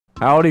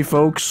Howdy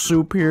folks,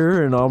 Soup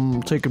here, and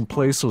I'm taking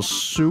place of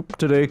Soup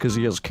today because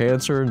he has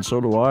cancer and so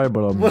do I,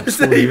 but I'm What does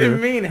that even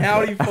mean?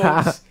 Howdy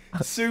folks,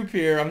 Soup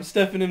here, I'm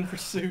stepping in for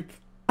Soup.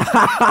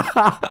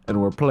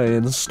 And we're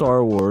playing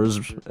Star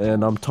Wars,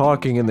 and I'm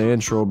talking in the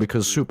intro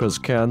because Soup has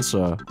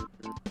cancer.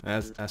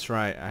 That's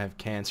right, I have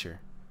cancer.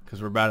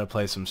 Cause we're about to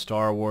play some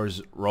Star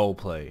Wars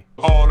roleplay.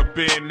 All up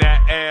in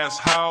that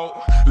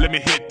asshole. Let me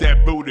hit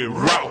that booty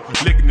raw.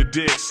 Licking the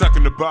dick,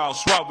 sucking the ball,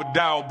 swallow it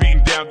down,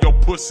 beating down your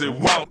pussy.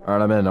 Wow.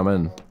 Alright, I'm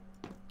in.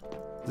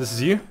 This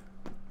is you?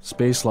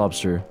 Space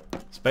Lobster.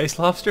 Space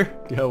Lobster?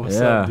 Yo, what's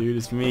up, dude?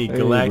 It's me, Hey,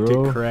 Galactic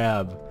bro.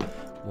 Crab.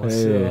 What's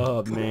Hey.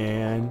 up,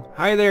 man?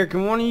 Hi there,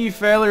 can one of you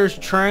fellers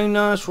train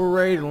us? We're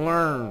ready to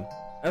learn.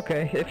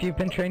 Okay, if you've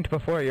been trained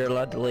before, you're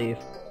allowed to leave.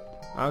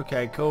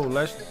 Okay, cool.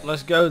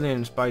 Let's go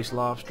then, Space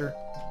Lobster.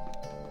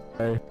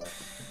 Hey.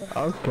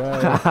 Okay.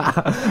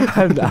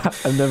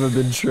 I've never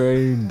been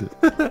trained.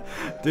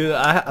 Dude,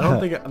 I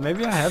don't think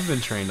maybe I have been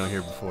trained on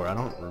here before. I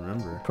don't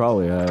remember.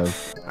 Probably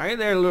have. Hi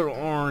there, little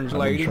orange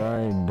lady. I'm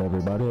trained,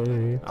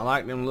 everybody. I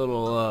like them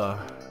little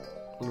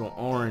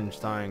orange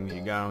things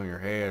you got on your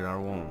head. I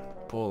want to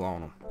pull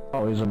on them.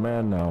 Oh, he's a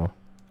man now.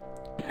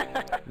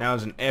 That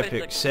was an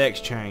epic sex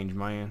change,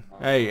 man.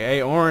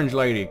 Hey, orange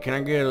lady, can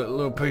I get a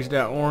little piece of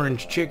that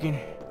orange chicken?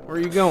 Where are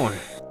you going?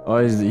 Oh,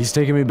 he's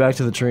taking me back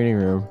to the training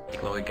room.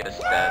 Chloe gets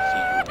that, so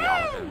you'll be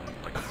on him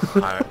like a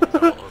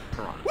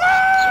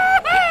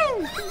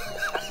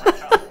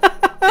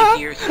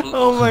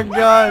Oh my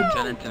god.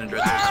 Lieutenant and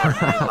address your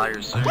sergeant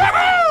desires, sir.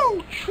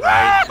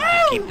 Try to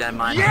just keep that in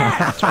mind.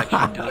 That's why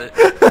I do it.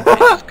 It's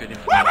just good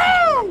information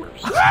to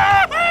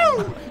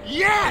remember.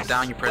 Yes!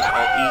 Down, you press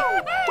Alt-E.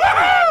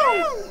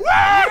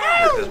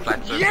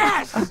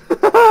 Yes!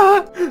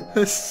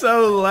 It's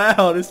so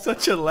loud. It's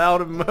such a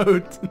loud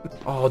emote.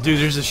 Oh, dude,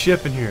 there's a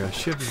ship in here. A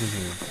ship is in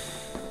here.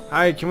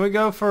 Hey, can we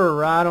go for a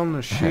ride on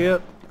the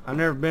ship? I've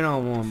never been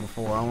on one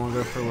before. I want to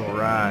go for a little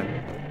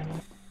ride.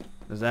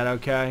 Is that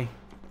okay?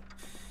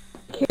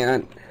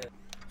 Can't.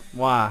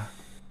 Why?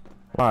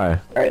 Why?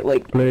 Alright,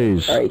 like,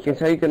 Please. alright, here's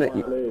how you're gonna,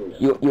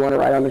 you wanna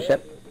ride on the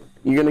ship?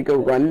 You're gonna go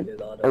run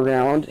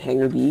around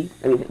Hangar B,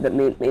 I mean, the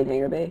main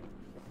Hangar Bay.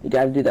 You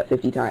gotta do that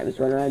 50 times,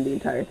 run around the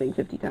entire thing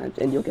 50 times,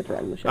 and you'll get to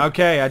ride on the ship.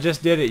 Okay, I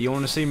just did it. You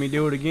want to see me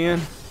do it again?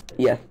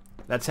 Yes.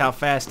 That's how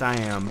fast I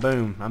am.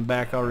 Boom, I'm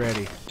back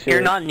already. Sure.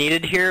 You're not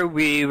needed here.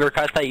 We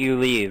request that you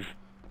leave.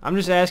 I'm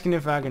just asking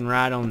if I can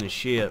ride on the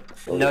ship.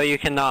 No, you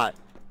cannot.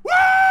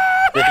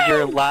 This is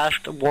your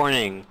last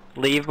warning.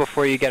 Leave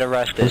before you get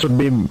arrested. This would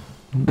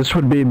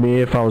be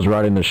me if I was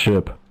riding the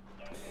ship.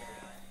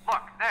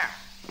 Look, there.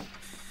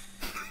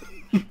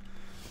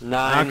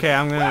 9. Okay,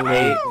 I'm gonna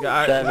leave.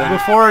 7,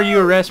 Before you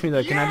arrest me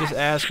though, can I just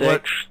ask 6,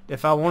 what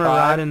if I want to 5.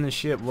 ride in the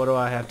ship? What do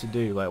I have to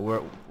do? Like,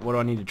 what do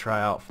I need to try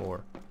out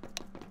for?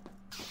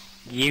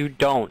 You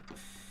don't.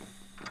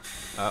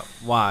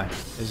 Why?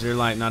 Is there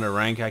like not a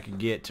rank I could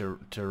get to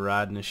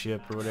ride in the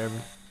ship or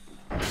whatever?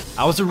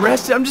 I was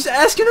arrested. I'm just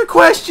asking a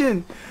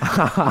question.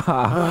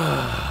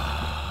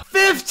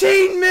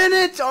 15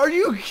 minutes? Are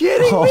you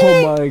kidding me?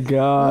 Oh my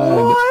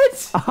god.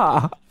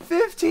 What?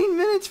 15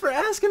 minutes for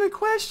asking a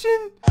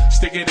question?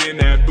 Stick it in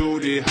that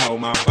booty hole,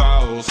 my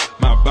balls,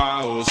 my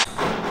balls.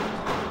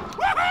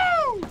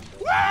 Woohoo!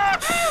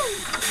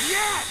 Woohoo!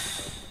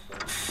 Yes!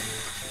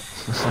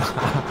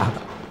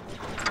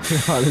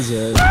 What is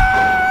it?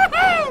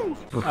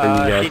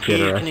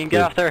 CTs, can you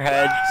get off their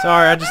heads?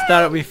 Sorry, I just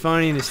thought it'd be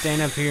funny to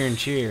stand up here and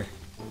cheer.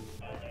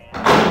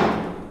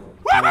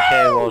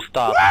 Okay, we'll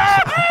stop.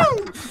 Yes!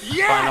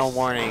 Final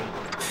warning.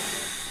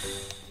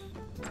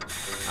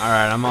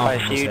 Alright, I'm off.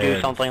 If I see you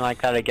do something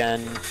like that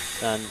again,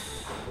 then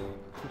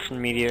it's an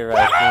immediate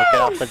arrest. Now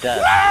get off the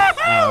desk.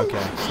 Oh,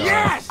 okay. Sorry.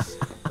 Yes!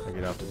 I'll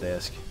get off the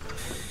desk.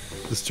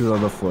 Just do it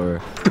on the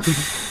floor.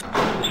 This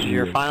is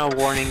your final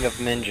warning of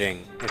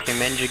minging. If you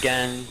minge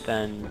again,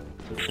 then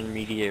it's an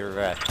immediate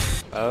arrest.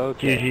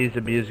 Okay. GG's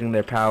abusing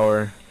their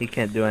power. He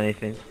can't do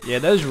anything. Yeah,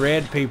 those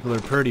red people are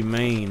pretty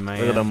mean,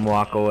 man. Look at him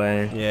walk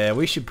away. Yeah,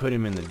 we should put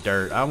him in the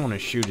dirt. I want to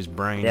shoot his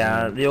brain.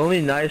 Yeah, the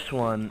only nice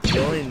one.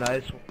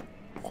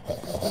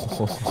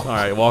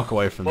 Alright, walk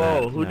away from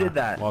that. Whoa, who did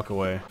that? Walk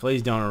away.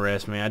 Please don't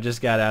arrest me. I just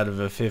got out of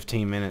a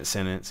 15-minute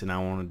sentence and I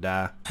want to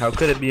die. How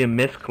could it be a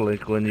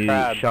misclick when you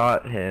Crab.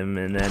 shot him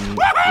and then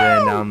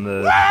ran down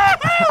the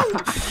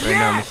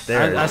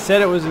stairs? I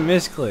said it was a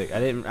misclick.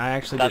 I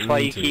actually That's didn't why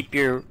mean you to. keep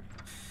your.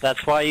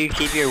 That's why you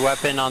keep your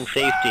weapon on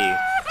safety.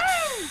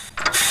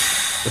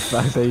 The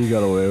fact that you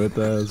got away with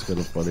that is kind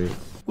of funny.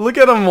 Look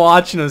at them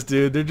watching us,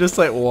 dude. They're just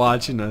like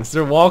watching us.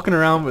 They're walking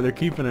around, but they're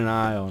keeping an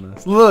eye on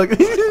us. Look.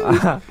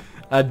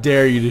 I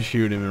dare you to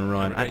shoot him and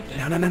run.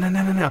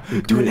 No.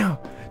 Do it now.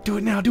 Do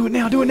it now. Do it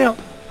now. Do it now.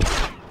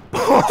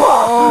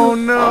 Oh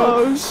no.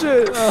 Oh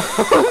shit.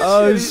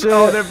 Oh shit.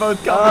 Oh, they're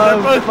both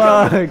coming. They're both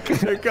coming.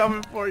 They're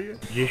coming for you.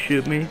 Did you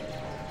shoot me?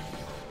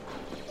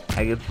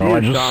 I could see Oh, I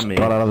you just shot me.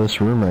 got out of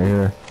this room right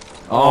here.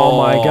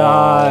 Oh my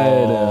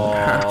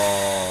god.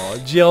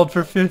 Oh, jailed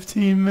for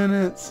 15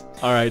 minutes.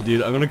 Alright,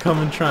 dude, I'm gonna come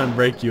and try and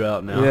break you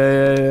out now.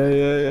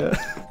 Yeah.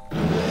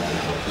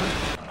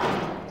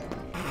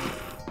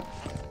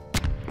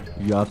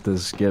 You got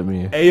this. Get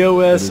me.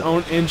 AOS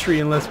on entry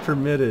unless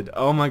permitted.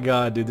 Oh my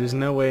god, dude. There's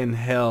no way in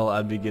hell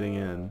I'd be getting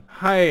in.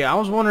 Hey, I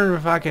was wondering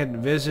if I could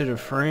visit a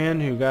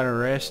friend who got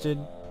arrested.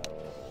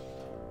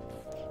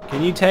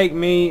 Can you take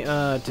me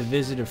to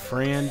visit a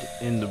friend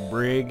in the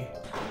brig?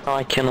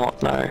 I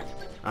cannot know.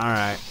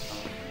 Alright.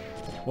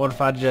 What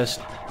if I just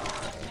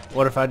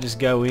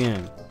go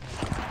in?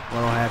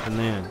 What'll happen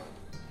then?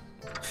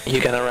 You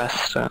get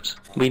arrested.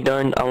 We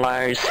don't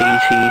allow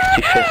CTs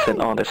to visit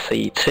other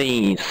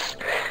CTs.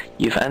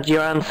 You've had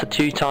your answer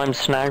 2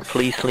 times now.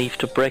 Please leave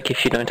the brig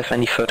if you don't have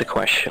any further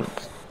questions.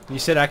 You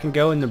said I can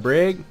go in the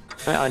brig?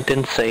 I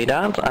didn't say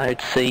that.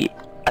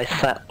 I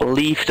said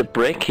leave the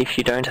brig if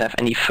you don't have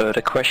any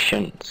further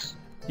questions.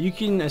 You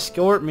can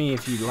escort me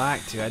if you'd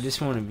like to. I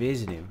just want to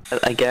visit him.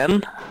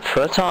 Again,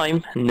 third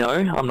time, no,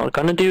 I'm not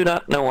gonna do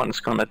that. No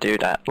one's gonna do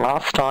that.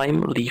 Last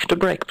time, leave the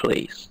brig,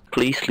 please.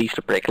 Please leave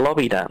the brig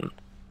lobby then.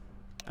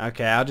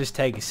 Okay, I'll just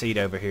take a seat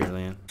over here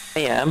then.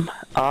 I am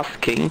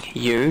asking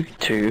you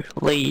to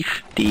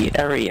leave the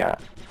area.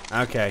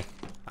 Okay,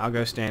 I'll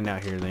go stand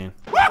out here then.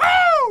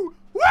 Woohoo!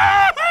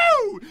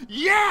 Woohoo!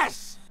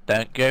 Yes!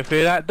 Don't go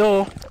through that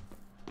door.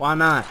 Why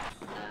not?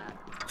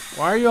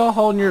 Why are you all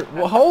holding your...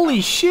 Well,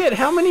 holy shit,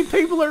 how many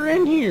people are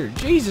in here?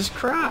 Jesus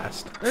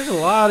Christ. There's a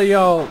lot of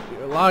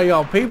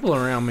y'all people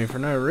around me for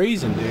no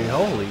reason, dude.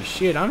 Holy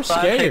shit, I'm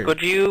scared. Galactic,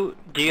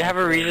 do you have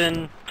a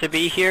reason to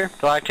be here?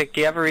 Galactic,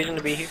 do you have a reason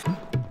to be here?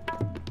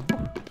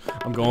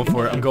 I'm going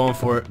for it, I'm going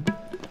for it.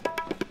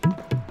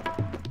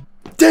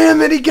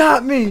 Damn it, he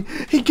got me!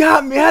 He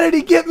got me! How did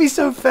he get me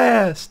so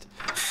fast?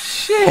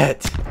 Shit!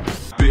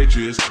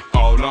 Bitches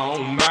all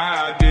on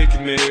my dick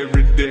and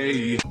every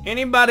day.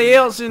 Anybody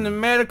else in the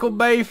medical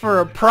bay for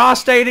a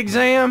prostate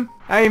exam?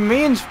 Hey,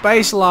 me and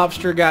Space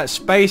Lobster got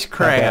space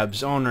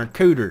crabs on our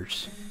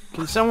cooters.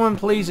 Can someone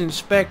please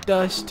inspect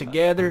us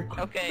together?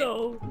 Okay,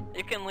 no.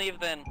 You can leave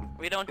then.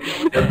 We don't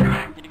deal with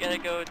it. You gotta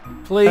go.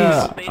 Please.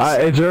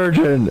 It's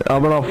urgent.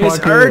 I'm gonna fucking... It's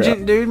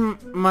urgent,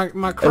 dude. My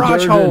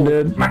crotch hole.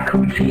 Dude.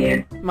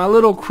 My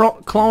little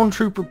clone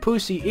trooper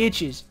pussy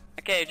itches.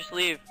 Okay, just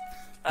leave.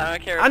 I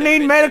don't care. I need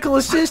medical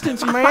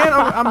assistance, man.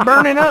 I'm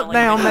burning up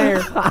down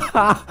there.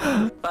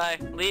 Bye.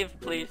 Leave,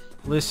 please.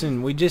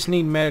 Listen, we just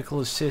need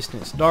medical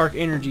assistance. Dark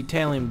Energy,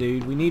 tell him,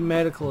 dude. We need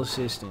medical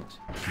assistance.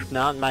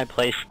 Not my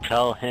place to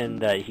tell him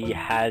that he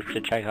has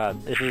to check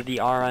out. This is the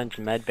RN's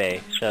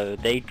medbay, so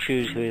they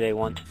choose who they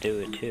want to do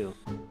it to.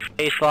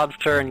 Space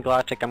Lobster and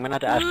Galactic, I'm gonna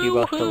have to ask you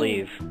both to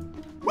leave.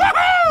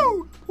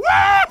 Woohoo!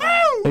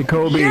 Woohoo! Hey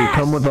Kobe, Yes!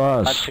 come with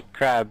us. Galactic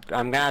Crab,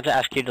 I'm gonna have to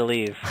ask you to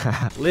leave.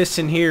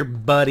 Listen here,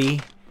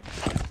 buddy.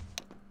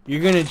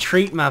 You're gonna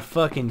treat my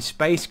fucking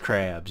space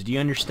crabs. Do you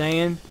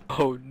understand?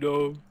 Oh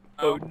no.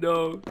 Oh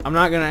no. I'm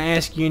not gonna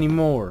ask you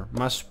anymore.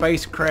 My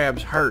space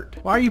crabs hurt.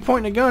 Why are you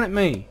pointing a gun at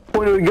me?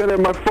 Pointed a gun at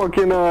my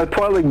fucking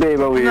Twilight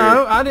babe over here.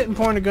 No, I didn't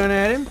point a gun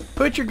at him.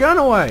 Put your gun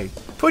away.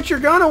 Put your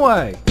gun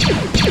away.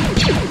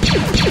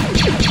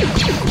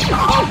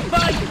 Oh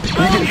fuck! You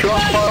can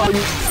drop all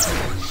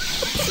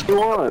you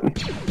want.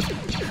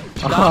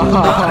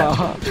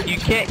 You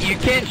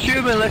can't shoot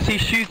him unless he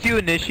shoots you,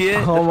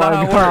 Initiate. Oh That's my not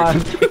how it god.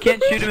 works. You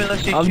can't shoot him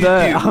unless he I'm shoots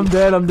dead. you. I'm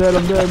dead. I'm dead.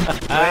 I'm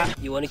dead.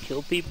 You wanna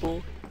kill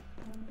people?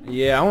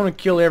 Yeah, I want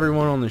to kill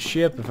everyone on the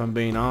ship if I'm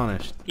being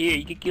honest. Here,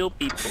 you can kill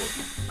people.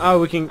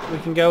 Oh, we can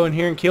go in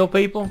here and kill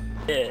people?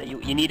 Yeah,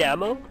 you need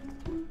ammo?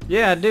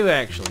 Yeah, I do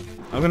actually.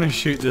 I'm gonna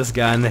shoot this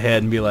guy in the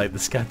head and be like,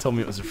 this guy told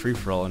me it was a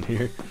free-for-all in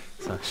here.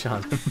 So I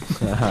shot him.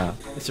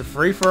 It's a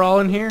free-for-all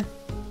in here?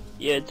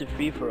 Yeah, it's a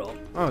free-for-all.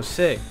 Oh,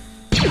 sick.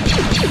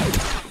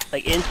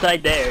 Like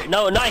inside there.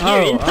 No, not here.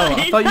 Oh, inside.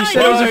 I thought you inside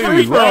said it was a there.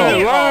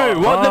 free-for-all. Whoa,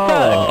 what the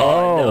fuck?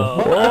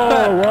 Oh,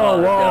 whoa,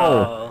 whoa,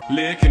 whoa.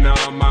 Licking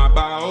on my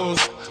balls.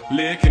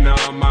 Licking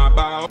on my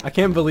balls. I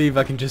can't believe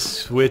I can just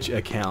switch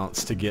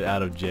accounts to get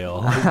out of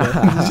jail.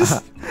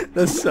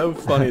 That's so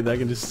funny that I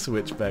can just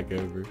switch back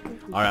over.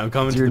 Alright, I'm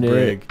coming to the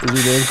brig.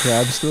 Is your name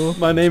Crab still?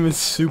 My name is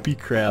Soupy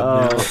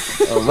Crab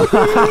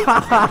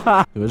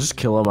now. Dude, just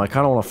kill him. I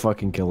kind of want to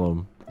fucking kill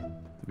him.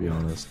 To be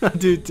honest. I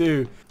do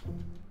too.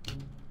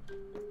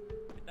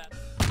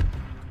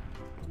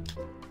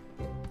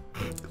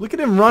 Look at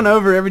him run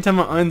over every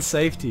time I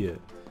unsafety it.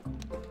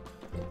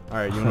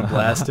 Alright, you wanna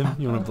blast him?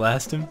 You wanna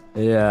blast him?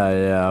 Yeah,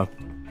 yeah.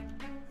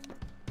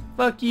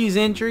 Fuck you's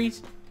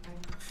entries.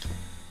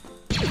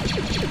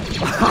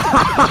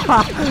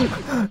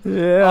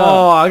 Yeah.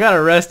 Oh, I got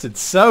arrested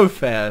so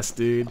fast,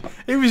 dude.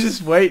 He was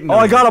just waiting. Oh,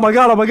 I got him. I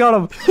got him. I got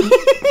him.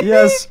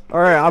 Yes.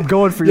 Alright, I'm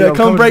going for you. Yeah, I'm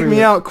come coming break for me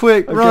you. out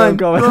quick. Okay, Run, I'm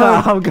coming.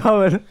 run. I'm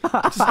coming.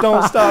 Just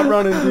don't stop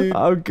running, dude.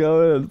 I'm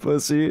coming,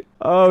 pussy.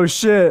 Oh,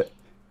 shit.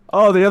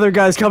 Oh, the other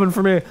guy's coming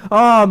for me.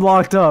 Oh, I'm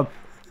locked up.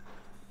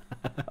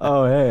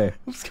 Oh, hey.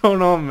 What's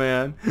going on,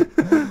 man?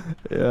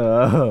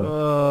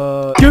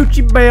 Yeah.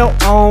 Gucci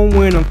belt on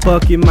when I'm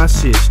fucking my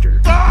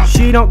sister.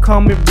 She don't call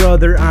me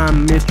brother,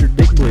 I'm Mr.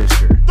 Dick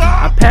Blister.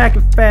 I pack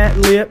a fat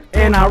lip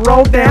and I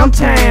roll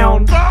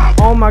downtown.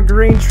 On my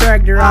green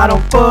tractor, I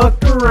don't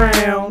fuck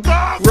around.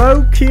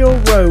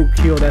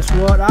 Roadkill, that's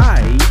what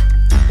I eat.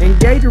 And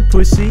gator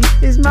pussy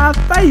is my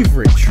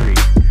favorite treat.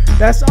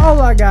 That's all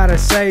I gotta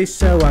say,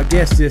 so I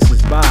guess this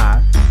is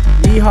bye.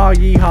 Yeehaw,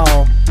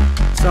 yeehaw,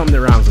 something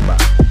that rhymes with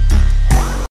bye.